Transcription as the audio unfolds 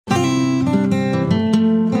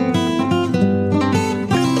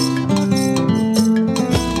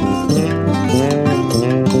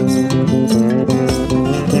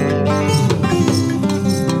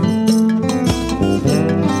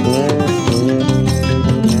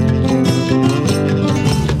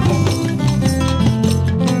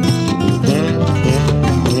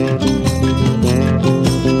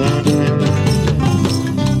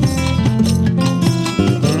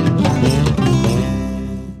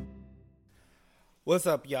What's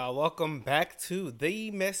up, y'all? Welcome back to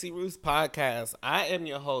the Messy Roots podcast. I am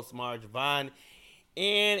your host, Marge Vaughn,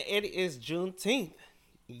 and it is Juneteenth.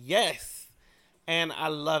 Yes, and I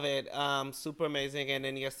love it. Super amazing. And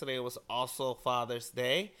then yesterday was also Father's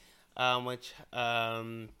Day, which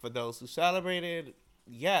for those who celebrated,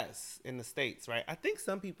 yes, in the States, right? I think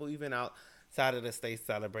some people even outside of the States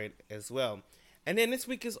celebrate as well. And then this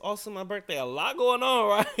week is also my birthday. A lot going on,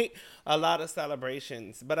 right? A lot of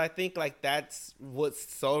celebrations. But I think like that's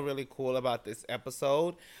what's so really cool about this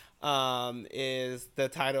episode. Is the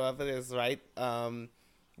title of it is right.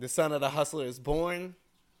 The son of the hustler is born.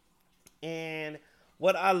 And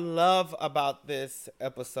what I love about this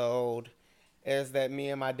episode is that me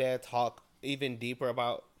and my dad talk even deeper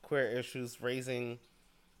about queer issues, raising,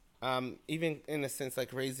 even in a sense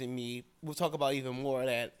like raising me. We'll talk about even more of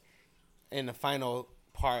that in the final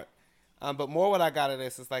part. But more what I got of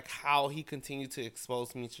this is like how he continued to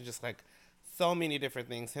expose me to just like so many different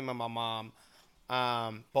things. Him and my mom,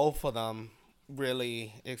 both of them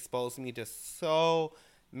really exposed me to so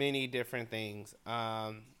many different things.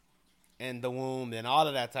 And the womb and all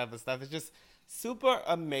of that type of stuff. It's just super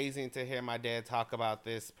amazing to hear my dad talk about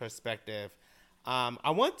this perspective.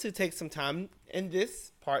 I want to take some time in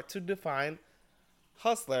this part to define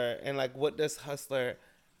hustler and like what does hustler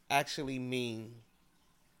actually mean.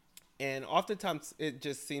 And oftentimes it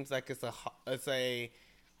just seems like it's a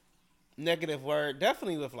negative word.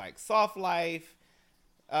 Definitely with like soft life.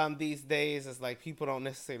 These days it's like people don't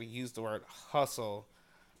necessarily use the word hustle.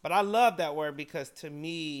 But I love that word because to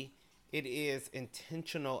me it is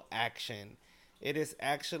intentional action. It is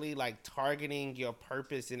actually like targeting your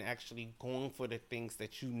purpose and actually going for the things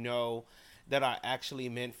that you know that are actually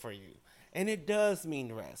meant for you. And it does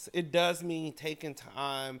mean rest. It does mean taking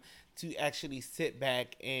time to actually sit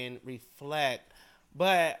back and reflect.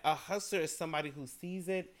 But a hustler is somebody who sees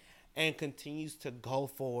it and continues to go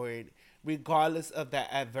forward regardless of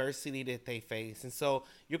the adversity that they face. And so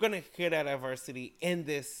you're going to hear that adversity in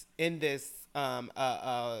this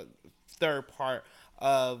third part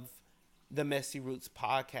of the Messy Roots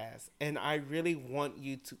podcast. And I really want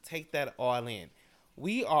you to take that all in.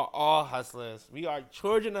 We are all hustlers. We are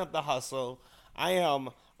children of the hustle. I am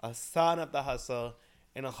a son of the hustle,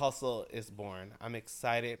 and a hustle is born. I'm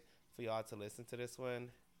excited for y'all to listen to this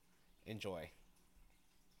one. Enjoy.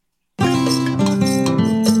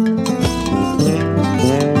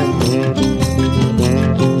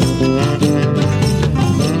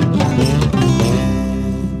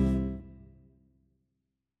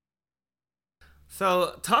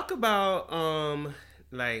 So talk about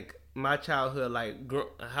like my childhood, like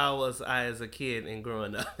how was I as a kid and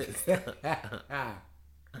growing up and stuff.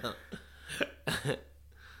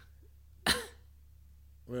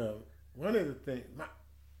 Well, one of the things,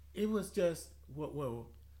 it was just well,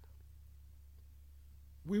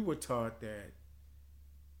 we were taught that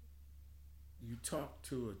you talk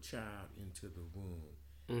to a child into the womb,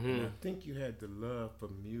 and I think you had the love for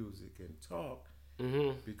music and talk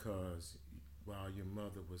because while your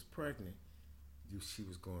mother was pregnant, she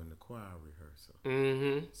was going to choir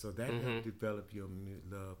rehearsal. So that helped develop your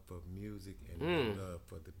love for music and your love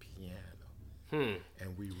for the piano.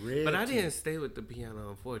 And we read. But I didn't stay with the piano,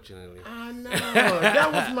 unfortunately. I know.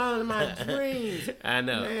 That was one of my dreams. I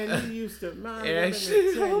know. Man, you used to. Man, Yeah, let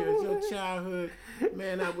me tell you, your childhood.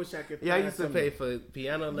 Man, I wish I could. Yeah, I used to pay for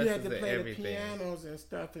piano lessons and everything. You had to play everything. the pianos and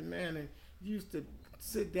stuff, and man, and you used to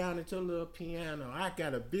sit down at your little piano. I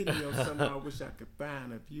got a video somewhere. I wish I could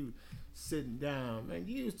find of you sitting down. Man,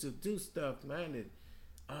 you used to do stuff, man. That,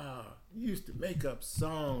 you used to make up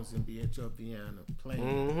songs and be at your piano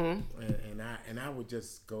playing, and I would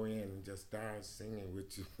just go in and just start singing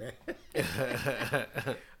with you, man.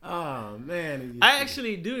 Oh man! I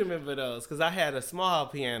actually do remember those because I had a small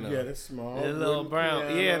piano. Yeah, the small, the little brown.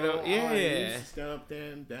 Piano. Yeah, You used to stomp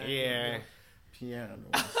them down. Yeah. Piano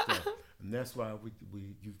and stuff. And that's why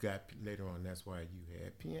you got later on. That's why you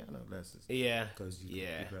had piano lessons. Yeah, because you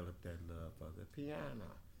developed that love for the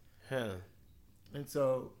piano. Huh. And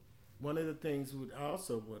so, one of the things what I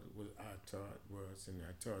taught was, and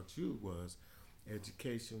I taught you was,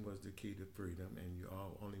 education was the key to freedom, and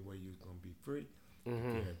only way you're gonna be free, you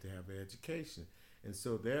have to have an education. And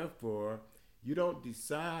so, therefore, you don't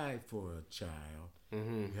decide for a child;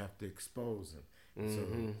 you have to expose them. So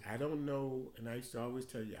I don't know, and I used to always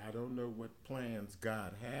tell you, I don't know what plans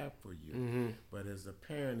God have for you, but as a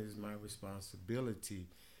parent, it's my responsibility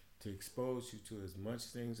to expose you to as much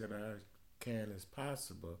things that I can as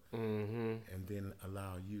possible, and then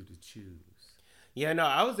allow you to choose. Yeah, no,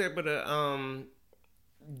 I was able to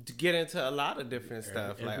get into a lot of different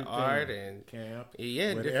stuff like art and camp.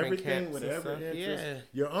 different everything, camps whatever and stuff. interest. Yeah.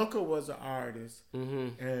 Your uncle was an artist,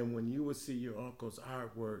 Mm-hmm. and when you would see your uncle's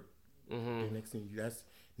artwork, Mm-hmm. the next thing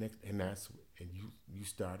and you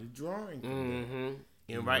started drawing. Mm-hmm.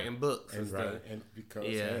 And writing books and stuff. And because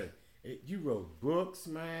Yeah. you wrote books,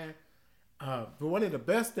 man. But one of the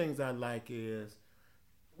best things I like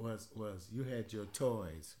was you had your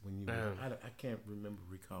toys when you were, I can't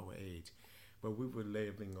recall what age, but we were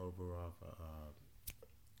labeling over off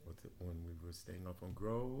when we were staying up on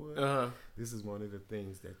Grovewood. Uh-huh. This is one of the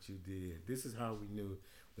things that you did. This is how we knew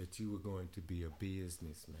that you were going to be a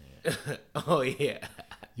businessman. Oh yeah.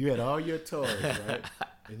 You had all your toys, right?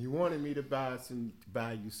 And you wanted me to buy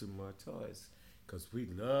you some more toys because we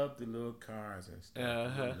loved the little cars and stuff,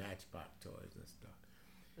 Uh-huh. the Matchbox toys and stuff.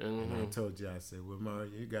 Mm-hmm. And I told you, I said, "Well, Mario,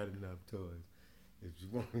 you got enough toys. If you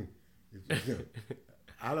want,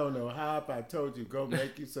 I don't know how. If I told you go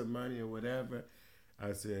make you some money or whatever,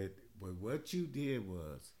 I said, well, what you did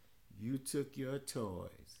was you took your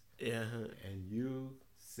toys and you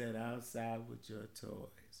sat outside with your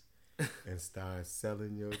toys and started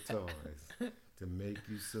selling your toys to make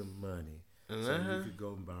you some money." So you could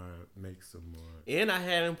go make some more. And I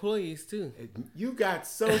had employees too. You got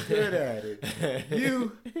so good at it.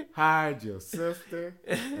 You hired your sister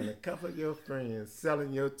and a couple of your friends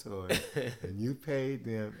selling your toys, and you paid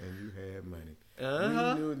them, and you had money.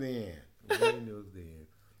 We knew then.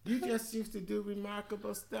 You just used to do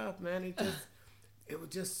remarkable stuff, man. It was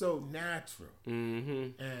just so natural.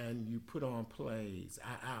 Mm-hmm. And you put on plays.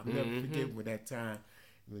 I'll never forget when that time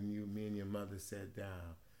when me and your mother sat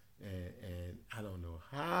down. And I don't know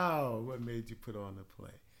what made you put on the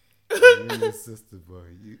play. You and your sister, boy,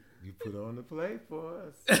 you put on the play for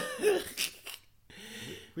us.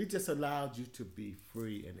 We just allowed you to be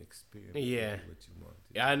free and experience what you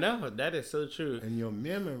wanted. I know, that is so true. And your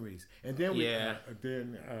memories. And then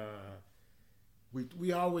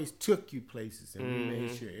we always took you places, and we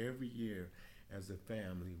made sure every year as a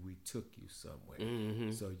family we took you somewhere,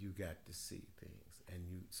 so you got to see things,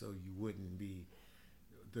 and so you wouldn't be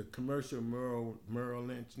the commercial Merrill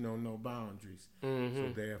Lynch, no boundaries.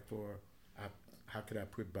 So therefore, how could I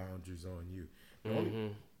put boundaries on you?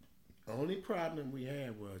 The only problem we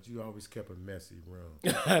had was you always kept a messy room.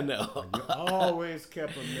 I know. You always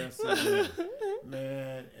kept a messy room,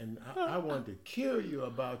 man. And I wanted to kill you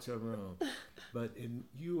about your room, but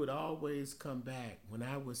you would always come back when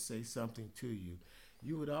I would say something to you.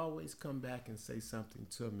 You would always come back and say something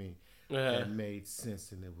to me that made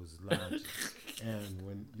sense and it was logic. And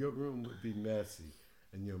when your room would be messy,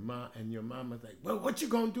 and your mom was like, "Well, what you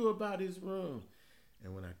gonna do about his room?"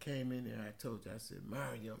 And when I came in there, I told you, I said,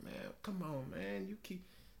 "Mario, man, come on, man,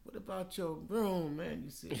 what about your room, man?"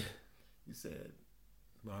 You said,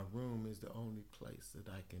 "My room is the only place that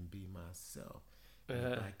I can be myself.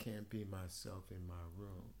 If I can't be myself in my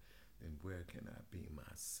room, then where can I be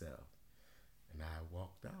myself?" And I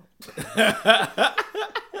walked out.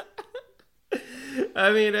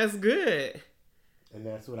 I mean, that's good. And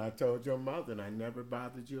that's what I told your mother, and I never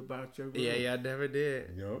bothered you about your room. Yeah, I never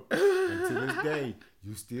did. Nope. And to this day,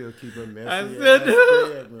 you still keep a messy I still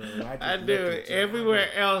do. bedroom. I do.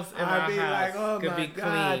 Everywhere else in my I'd be house like, "Oh could my be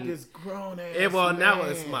God, clean. this grown ass Now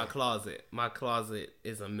man." it's my closet. My closet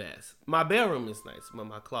is a mess. My bedroom is nice, but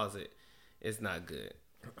my closet is not good.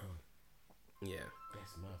 Yeah.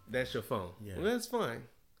 That's your phone. Yeah. Well, that's fine.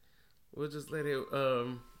 We'll just let it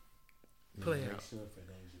play out. Sure if it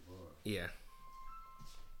ain't your boy. Yeah.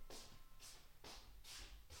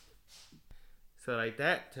 So like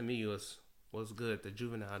that to me was good. The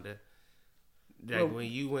juvenile,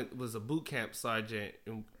 when you was a boot camp sergeant,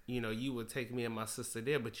 and you would take me and my sister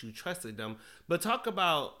there, but you trusted them. But talk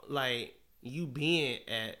about like you being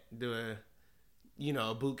at the,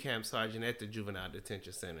 a boot camp sergeant at the juvenile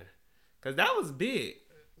detention center, because that was big.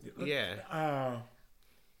 Yeah.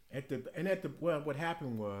 What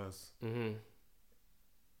happened was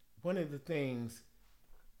one of the things.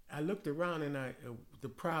 I looked around and the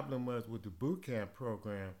problem was with the boot camp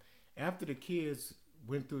program. After the kids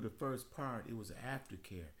went through the first part, it was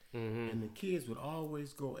aftercare. And the kids would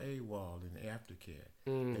always go AWOL in aftercare.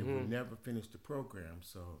 They would never finish the program.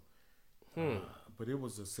 So, but it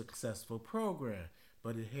was a successful program,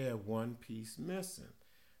 but it had one piece missing.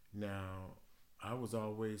 Now, I was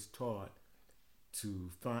always taught to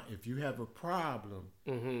find, if you have a problem,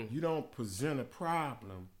 you don't present a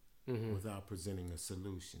problem without presenting a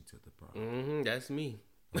solution to the problem. That's me.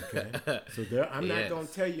 Okay, so I'm not going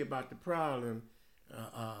to tell you about the problem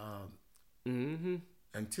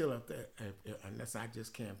until unless I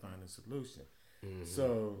just can't find a solution.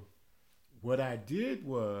 So what I did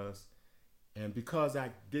was And because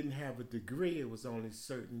I didn't have a degree, it was only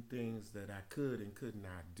certain things that I could and could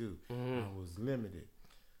not do. I was limited.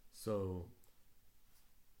 So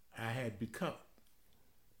I had become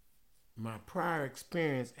my prior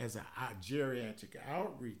experience as a geriatric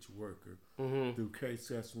outreach worker through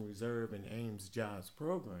Case Western Reserve and Ames Jobs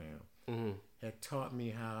Program had taught me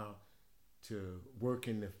how to work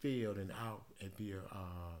in the field and be a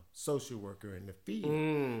social worker in the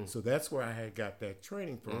field. So that's where I had got that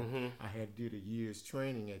training from. I had did a year's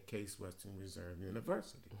training at Case Western Reserve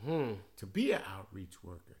University to be an outreach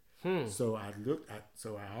worker. So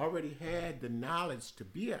so I already had the knowledge to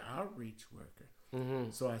be an outreach worker.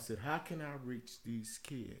 So I said, how can I reach these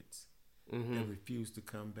kids that refuse to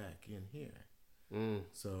come back in here?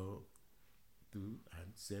 So I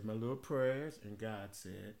said my little prayers, and God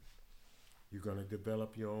said, you're going to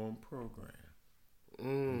develop your own program.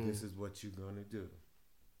 And this is what you're going to do.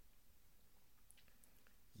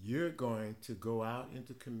 You're going to go out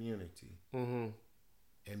into community and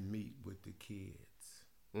meet with the kids.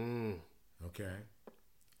 Okay?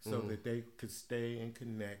 So that they could stay and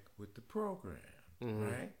connect with the program.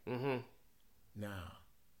 Right? Now,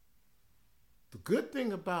 the good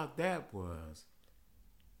thing about that was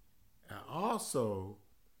I also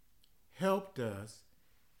helped us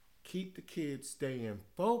keep the kids staying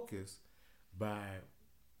focused by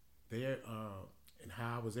their and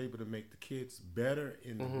how I was able to make the kids better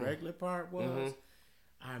in the regular part was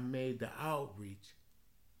I made the outreach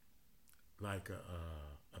like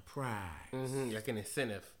a prize, like an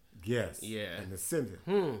incentive. Yes, Yeah, an incentive.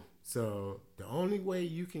 So the only way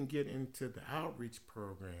you can get into the outreach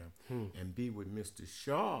program and be with Mr.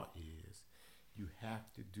 Shaw is you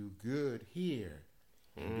have to do good here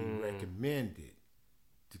and be recommended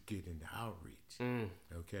to get into outreach.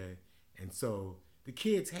 Okay? And so the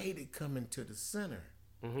kids hated coming to the center.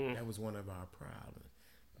 That was one of our problems.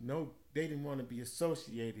 No, they didn't want to be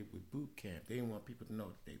associated with boot camp. They didn't want people to know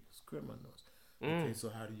that they was criminals. Okay, so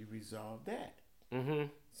how do you resolve that?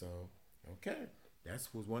 So, okay. That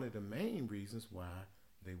was one of the main reasons why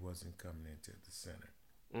they wasn't coming into the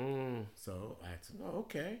center. So I said, oh,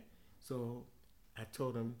 okay. So I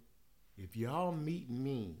told them, if y'all meet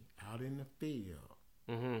me out in the field,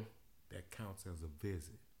 that counts as a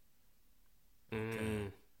visit.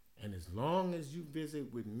 Okay. And as long as you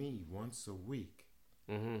visit with me once a week,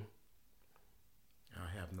 I'll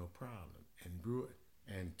have no problem.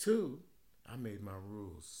 And two, I made my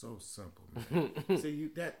rules so simple, man. See,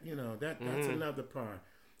 that's another part.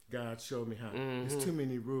 God showed me how there's too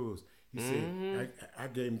many rules. He said, I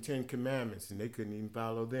gave him 10 commandments and they couldn't even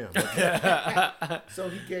follow them. Okay? So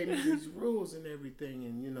he gave me these rules and everything,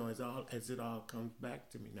 and as it all comes back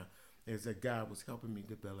to me now, as that God was helping me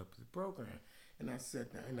develop the program. And I said,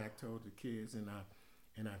 and I told the kids, and I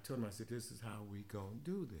told them, I said, this is how we gonna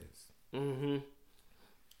do this.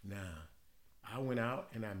 Now, I went out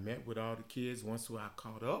and I met with all the kids. Once I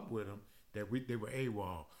caught up with them, they were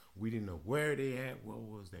AWOL. We didn't know where they at, what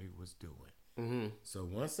they was doing. So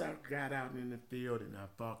once I got out in the field and I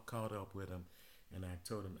caught up with them, and I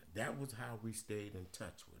told them that was how we stayed in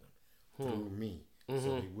touch with them through me,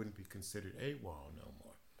 so they wouldn't be considered AWOL no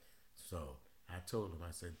more. So I told them,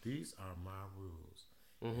 I said, these are my rules,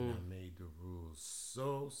 and I made the rules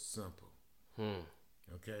so simple.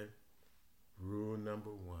 Okay, rule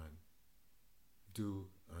number 1. Do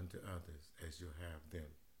unto others as you'll have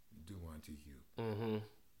them do unto you.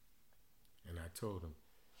 And I told them,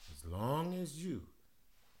 as long as you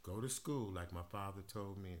go to school, like my father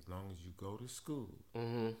told me, as long as you go to school,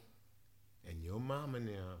 and your mama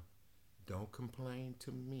now don't complain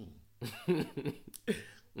to me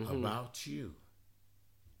about you,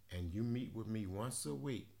 and you meet with me once a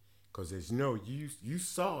week, because as you know, you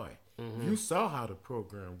saw it. You saw how the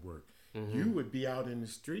program worked. You would be out in the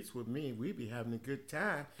streets with me, and we'd be having a good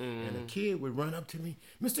time, and a kid would run up to me,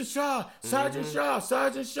 Mr. Shaw, Sergeant Shaw,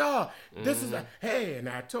 Sergeant Shaw, this is hey, and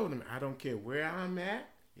I told him, I don't care where I'm at,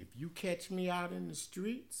 if you catch me out in the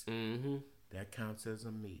streets, that counts as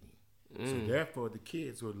a meeting. So therefore, the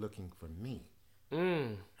kids were looking for me.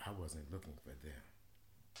 I wasn't looking for them.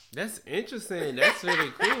 That's interesting. That's really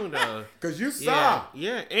cool, though. Because you saw.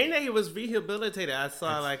 Yeah. And they was rehabilitated. I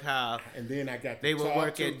saw like how and then I got they would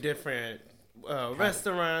work at different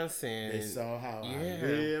restaurants. And they saw how I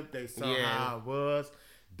lived. They saw how I was.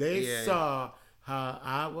 They saw how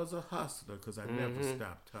I was a hustler because I never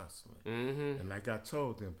stopped hustling. And like I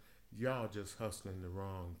told them, y'all just hustling the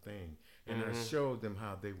wrong thing. And I showed them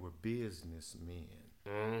how they were businessmen.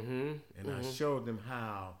 And I showed them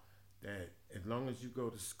how that as long as you go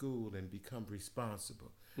to school and become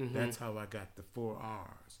responsible, that's how I got the 4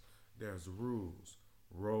 R's. There's rules,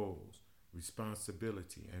 roles,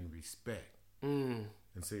 responsibility, and respect. And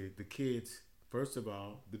see, the kids, first of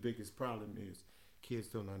all, the biggest problem is kids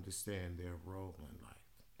don't understand their role in life.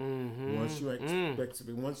 Once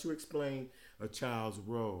you explain a child's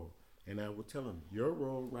role, and I will tell them, your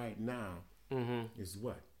role right now is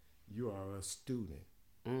what? You are a student.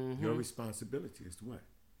 Your responsibility is what?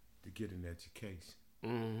 To get an education.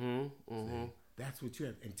 See, that's what you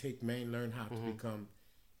have. And learn how to become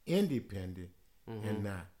independent and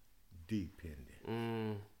not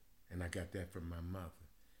dependent. And I got that from my mother.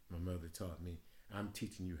 My mother taught me, I'm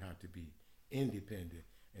teaching you how to be independent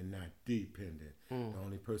and not dependent. The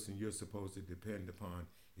only person you're supposed to depend upon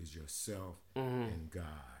is yourself and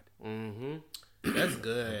God. That's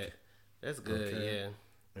good. That's good, yeah.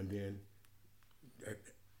 And then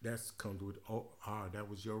that's comes with, that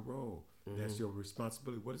was your role. That's your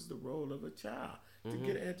responsibility. What is the role of a child? To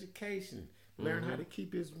get an education. Learn how to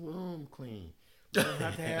keep his room clean. Learn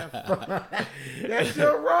how to have fun. That's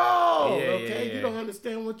your role, okay? You don't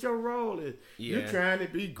understand what your role is. You're trying to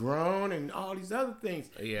be grown and all these other things.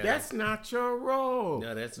 That's not your role.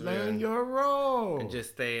 No, that's Learn your role. And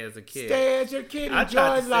just stay as a kid. Stay as your kid. I Enjoy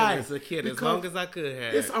tried to life. stay as a kid as long as I could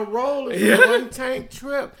have. It's a role. It's a one-tank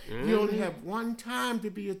trip. You only have one time to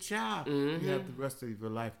be a child. You have the rest of your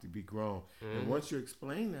life to be grown. And once you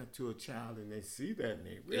explain that to a child and they see that and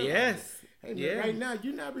they realize, hey, man, right now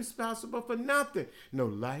you're not responsible for nothing. No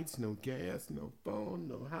lights, no gas, no phone,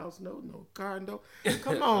 no house, no car, no.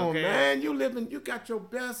 Come on, man. You got your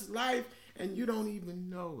best life and you don't even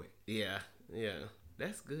know it. Yeah.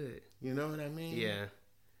 That's good. You know what I mean?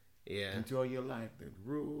 Yeah. Enjoy your life. The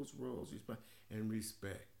rules, and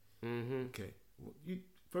respect. Okay. Well,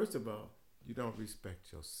 first of all, you don't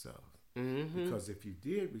respect yourself. Because if you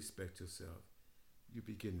did respect yourself, you'd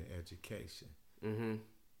be getting an education.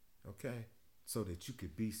 Okay? So that you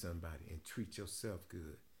could be somebody and treat yourself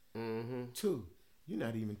good. 2, you're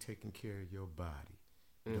not even taking care of your body.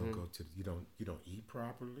 You don't go to you don't eat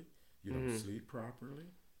properly. You don't sleep properly.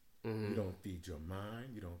 You don't feed your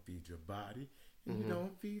mind. You don't feed your body. And you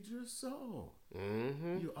don't feed your soul.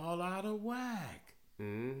 You're all out of whack.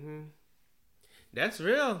 That's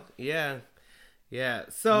real. Yeah.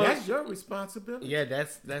 So and that's your responsibility. Yeah,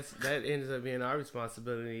 that ends up being our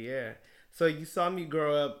responsibility. Yeah. So you saw me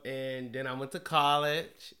grow up, and then I went to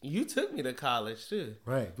college. You took me to college too,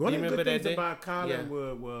 right? One of the good things about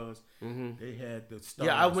Collinwood was they had the stars.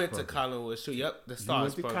 Yeah, I went to Collinwood too. Yep, the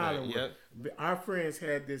stars program. Yep. Our friends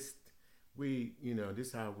had this. This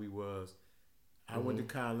is how we was. I went to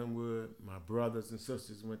Collinwood. My brothers and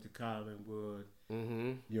sisters went to Collinwood.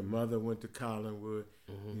 Your mother went to Collinwood.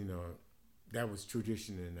 That was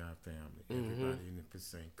tradition in our family. Everybody in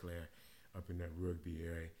St. Clair, up in that Rugby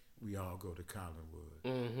area, we all go to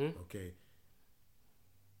Collinwood. Okay.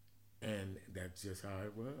 And that's just how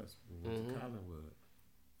it was. We went to Collinwood.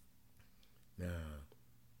 Now,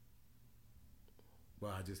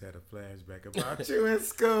 well, I just had a flashback about you in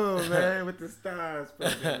school, man, with the stars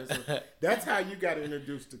program. That's how you got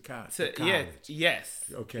introduced to college. Yes.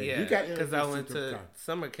 Okay. Yeah. You got introduced because I went to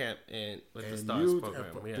summer camp with the stars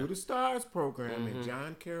program. Through the stars program at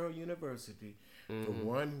John Carroll University for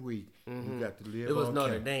 1 week. You got to live. It was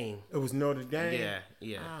Notre Dame. It was Notre Dame.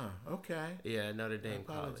 Yeah. Ah, okay. Yeah, Notre Dame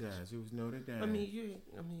College. It was Notre Dame. I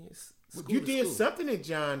mean, it's you did something at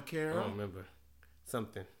John Carroll. I don't remember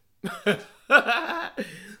something.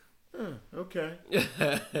 Okay.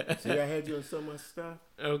 See, I had you in so much stuff.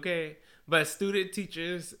 Okay. But Student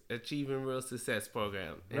Teachers Achieving Real Success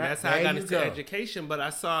Program. And that's how there I got into education. But I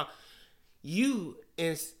saw you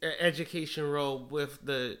in education role with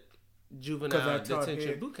the juvenile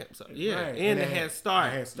detention boot camp. So, and the Head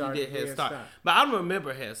Start. You did Head Start. But I don't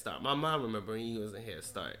remember Head Start. My mom remember when you was in Head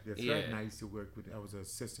Start. That's right. And I used to work with, I was an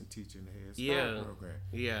assistant teacher in the Head Start program.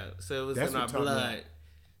 Yeah. So it was in our blood.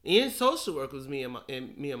 And social work was me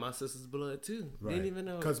and my sister's blood too. Right. Didn't even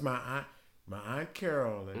know. Because my aunt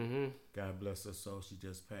Carolyn, God bless her soul, she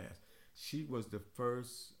just passed. She was the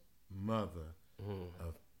first mother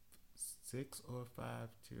of 6 or 5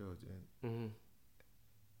 children,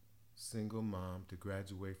 single mom, to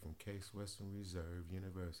graduate from Case Western Reserve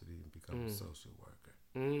University and become a social worker.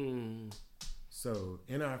 So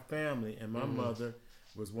in our family, and my mother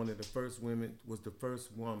was one of the first women, was the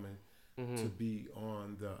first woman to be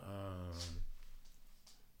on the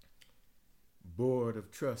board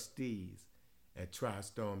of trustees at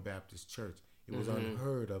Tri-Stone Baptist Church. It was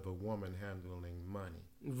unheard of a woman handling money.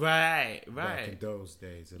 Right. Back in those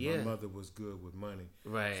days. And my mother was good with money.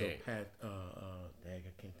 Right. So Pat,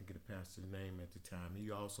 I can't think of the pastor's name at the time.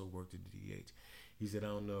 He also worked at DH. He said, I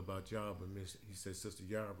don't know about y'all, but he said, Sister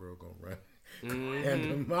Yarborough gonna run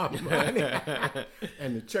and my money.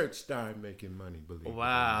 And the church started making money, believe it or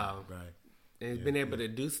not. Right. and been able to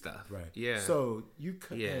do stuff. Right. Yeah. So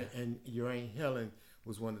Yeah. and your Aunt Helen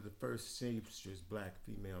was one of the first seamstress, black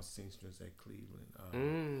female seamstress at Cleveland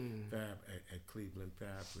at Cleveland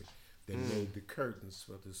Fabric. They made the curtains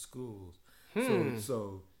for the schools.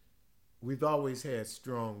 So we've always had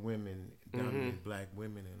strong women, dominant black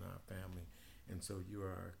women in our family, and so you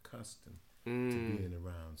are accustomed to being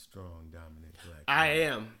around strong, dominant black. I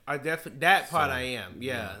women. am. I definitely that part. So, I am.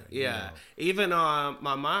 Yeah. you know. Even on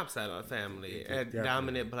my mom's side of the family, Definitely.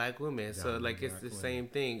 dominant black women. So Dominant like it's black the women. same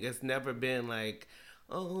thing. It's never been like,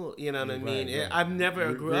 oh, you know what I Right, mean. right. I've never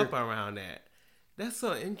We're- grew up around that. That's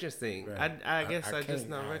so interesting. Right. I guess I just can't-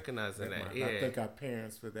 not recognizing that. I thank our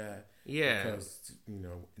parents for that. Yeah. Because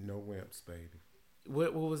no wimps, baby.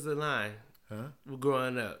 What was the line? Huh?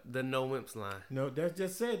 Growing up, the no wimps line. No, that's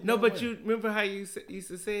just said. No, but wimp. you remember how you used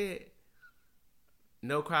to say it?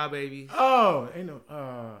 No crybabies. Oh, ain't no.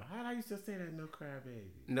 How I used to say that? No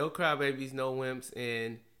crybaby. No crybabies, no wimps,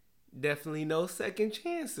 and definitely no second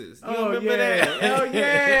chances. You Oh remember yeah. that? Oh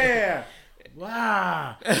yeah.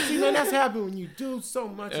 Wow. See, man, that's happening when you do so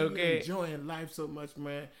much and Okay. you're enjoying life so much,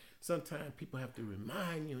 man. Sometimes people have to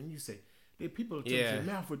remind you, and you say, people tell Yeah. you,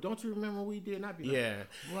 Malford, don't you remember what we did? And I'd be like, Yeah.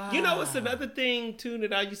 wow. You know what's another thing too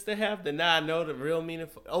that I used to have that now I know the real meaning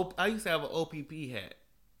for? I used to have an OPP hat.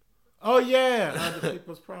 Oh yeah, other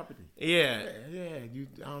people's property. Yeah. Yeah.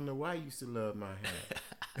 I don't know why you used to love my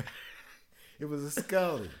hat. It was a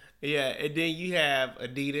Scully. Yeah, and then you have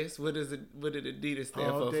Adidas. What did Adidas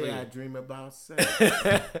stand All for day you? I dream about sex.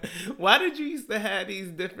 Why did you used to have these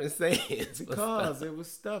different sayings? Because it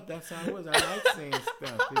was stuff. That's how it was. I like saying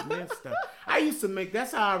stuff. It meant stuff. I used to make.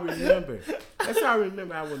 That's how I remember. That's how I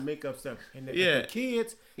remember. I would make up stuff. And the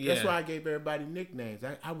kids. That's Yeah. why I gave everybody nicknames.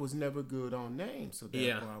 I was never good on names, so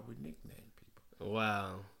therefore I would nickname people.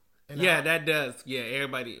 Wow. And That does. Yeah,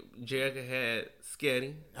 everybody. Jerica had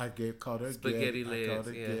Sketty. I called her Spaghetti Getty. legs, I called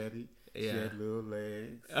her yeah. Getty. She Yeah. had little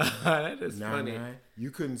legs. That is Nana. funny.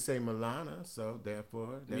 You couldn't say Milana, so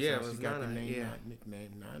therefore that's Yeah, how it she was got the Nana, name, yeah.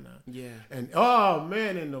 nickname Nana. Yeah. And oh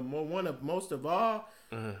man, and most of all,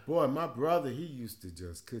 boy, my brother, he used to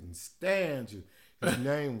just couldn't stand you. His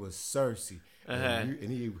name was Cersei, and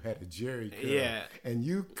he had a Jerry curl. Yeah. And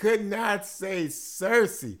you could not say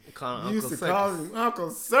Cersei. Call him You used Uncle to call Circus. him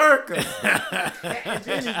Uncle Circus. And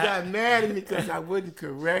then he got mad at me because I wouldn't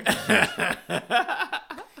correct you.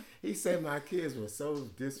 He said my kids were so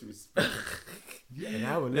disrespectful. And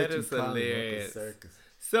I would let That you is call hilarious. him Uncle Circus.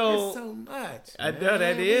 So It's so much. I man. know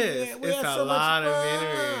that is. We It's had a so much lot of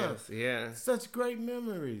fun. memories. Yeah. Such great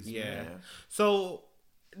memories. Yeah. Man. So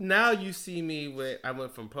now you see me with I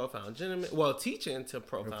went from Profound Gentleman, well, teaching to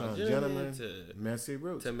Profound Gentleman to Messy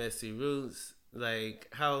Roots. Messy Roots. Like,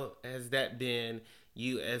 how has that been?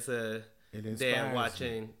 You as a It inspires dad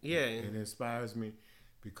watching, me. yeah, It inspires me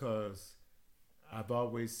because I've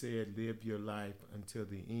always said live your life until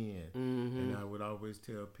the end. Mm-hmm. And I would always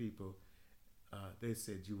tell people, they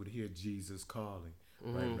said you would hear Jesus calling.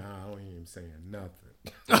 Mm-hmm. Right now, I don't even saying nothing.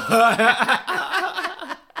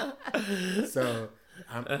 So,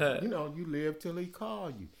 you live till he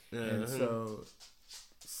call you. And so,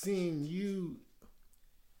 seeing you,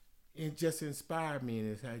 it just inspired me.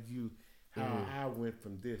 And it's how I went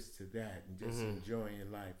from this to that and just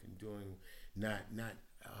enjoying life and doing, not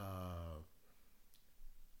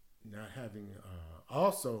having,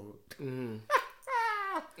 also,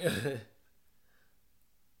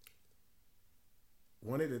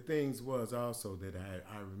 one of the things was also that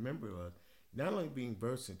I remember was not only being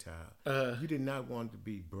versatile, you did not want to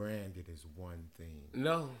be branded as one thing.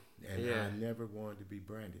 no, And yeah, I never wanted to be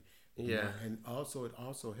branded. Yeah. And also, it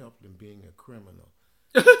also helped in being a criminal.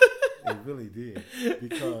 It really did.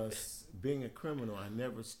 Because being a criminal, I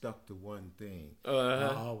never stuck to one thing.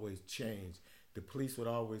 I always changed. The police would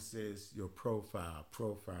always say, your profile.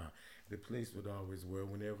 The police would always,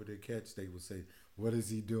 whenever they catch, they would say, what is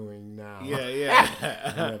he doing now?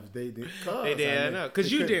 yeah. They did. They did, know.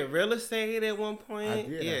 Because you did real estate at one point. I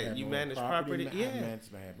did. I Yeah, had you my own managed property. I Yeah,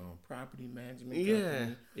 had my own property management yeah,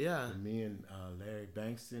 company. yeah, With me and Larry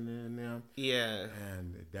Bankston and them. yeah,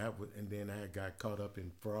 And and then I got caught up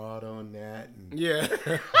in fraud on that. And yeah.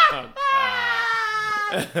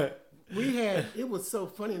 it was so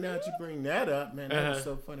funny now that you bring that up, man. That was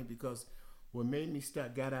so funny because what made me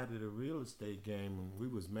got out of the real estate game when we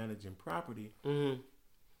was managing property,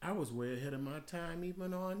 I was way ahead of my time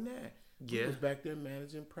even on that. Yeah. I was back there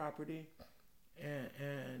managing property,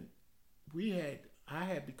 and I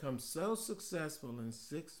had become so successful in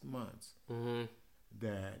 6 months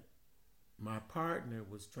that my partner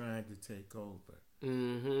was trying to take over.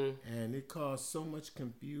 and it caused so much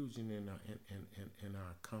confusion in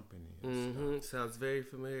our company. And stuff. Sounds very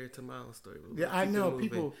familiar to my own story. Yeah, I know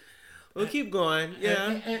people. We'll keep going.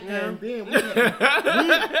 Yeah. And then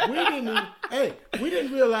we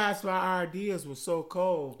didn't realize our ideas were so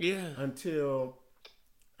cold. Yeah. Until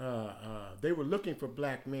they were looking for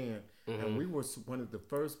black men, and we were one of the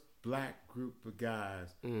first black group of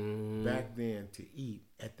guys back then to eat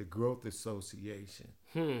at the Growth Association.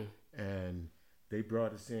 And they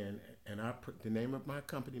brought us in, and the name of my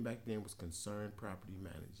company back then was Concerned Property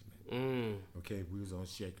Management. Okay, we was on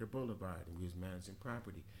Shaker Boulevard, and we was managing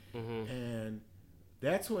property. And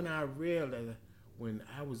that's when I realized, when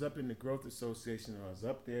I was up in the Growth Association, I was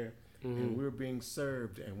up there, and we were being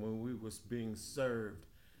served, and when we was being served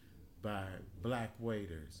by black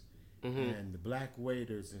waiters, and the black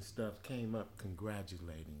waiters and stuff came up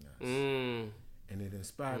congratulating us, and it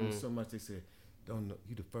inspired me so much. They said, "Don't know,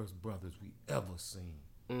 you the first brothers we ever seen."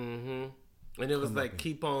 And it was like,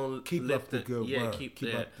 keep up the good work. Keep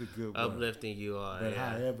up the good work. Uplifting you all. But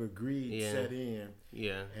however, greed set in.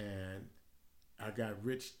 Yeah. And I got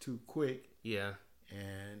rich too quick. Yeah.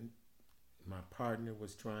 And my partner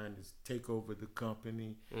was trying to take over the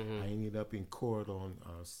company. I ended up in court on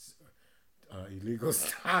illegal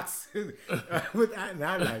stocks. And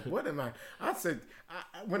I'm like, what am I? I said,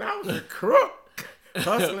 when I was a crook,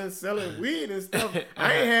 hustling, selling weed and stuff,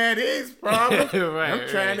 I ain't had these problems. I'm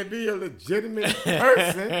trying to be a legitimate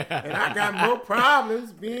person, and I got more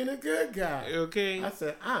problems being a good guy. Okay. I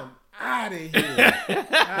said, I'm out of here.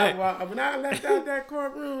 When I left out that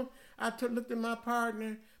courtroom, I looked at my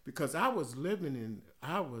partner, because I was living in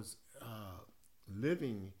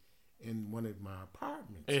one of my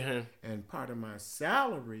apartments, and part of my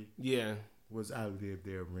salary was I lived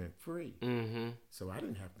there rent free, so I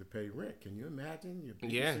didn't have to pay rent. Can you imagine?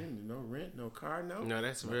 No rent, no car, no,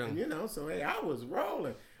 that's real. And, so hey, I was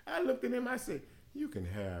rolling. I looked at him. I said, "You can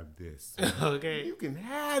have this. Okay, you can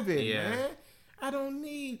have it, man. I don't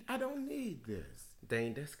need this."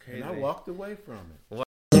 Dang, that's crazy. And I walked away from it. What?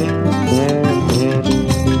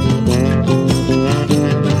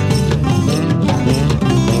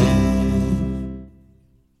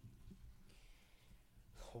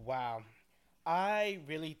 Wow. I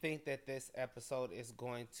really think that this episode is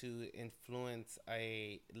going to influence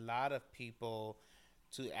a lot of people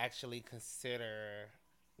to actually consider,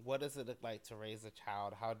 what does it look like to raise a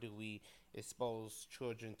child? How do we expose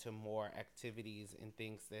children to more activities and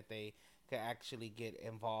things that they can actually get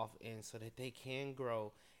involved in so that they can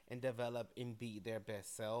grow and develop and be their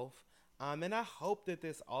best self? And I hope that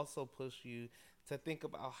this also pushes you to think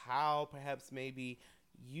about how perhaps maybe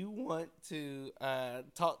you want to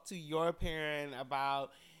talk to your parent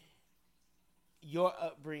about your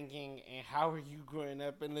upbringing and how are you growing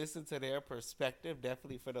up, and listen to their perspective,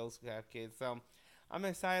 definitely for those who have kids. So I'm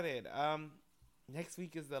excited. Next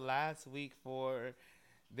week is the last week for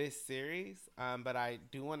this series, but I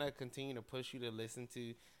do want to continue to push you to listen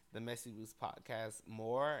to the Messy Roots podcast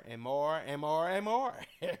more and more and more and more.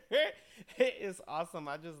 It is awesome.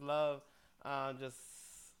 I just love just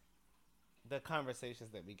the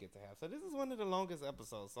conversations that we get to have. So this is one of the longest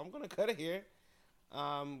episodes, so I'm going to cut it here.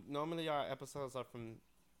 Normally our episodes are from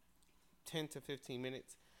 10 to 15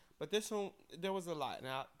 minutes, but this one, there was a lot, and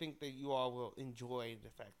I think that you all will enjoy the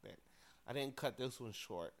fact that I didn't cut this one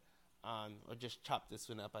short, or just chop this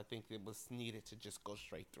one up. I think it was needed to just go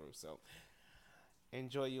straight through. So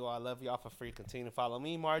enjoy, you all. I love y'all for free. Continue to follow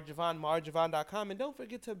me, Marjavon, marjavon.com, and don't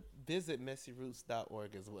forget to visit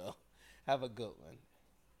messyroots.org as well. Have a good one.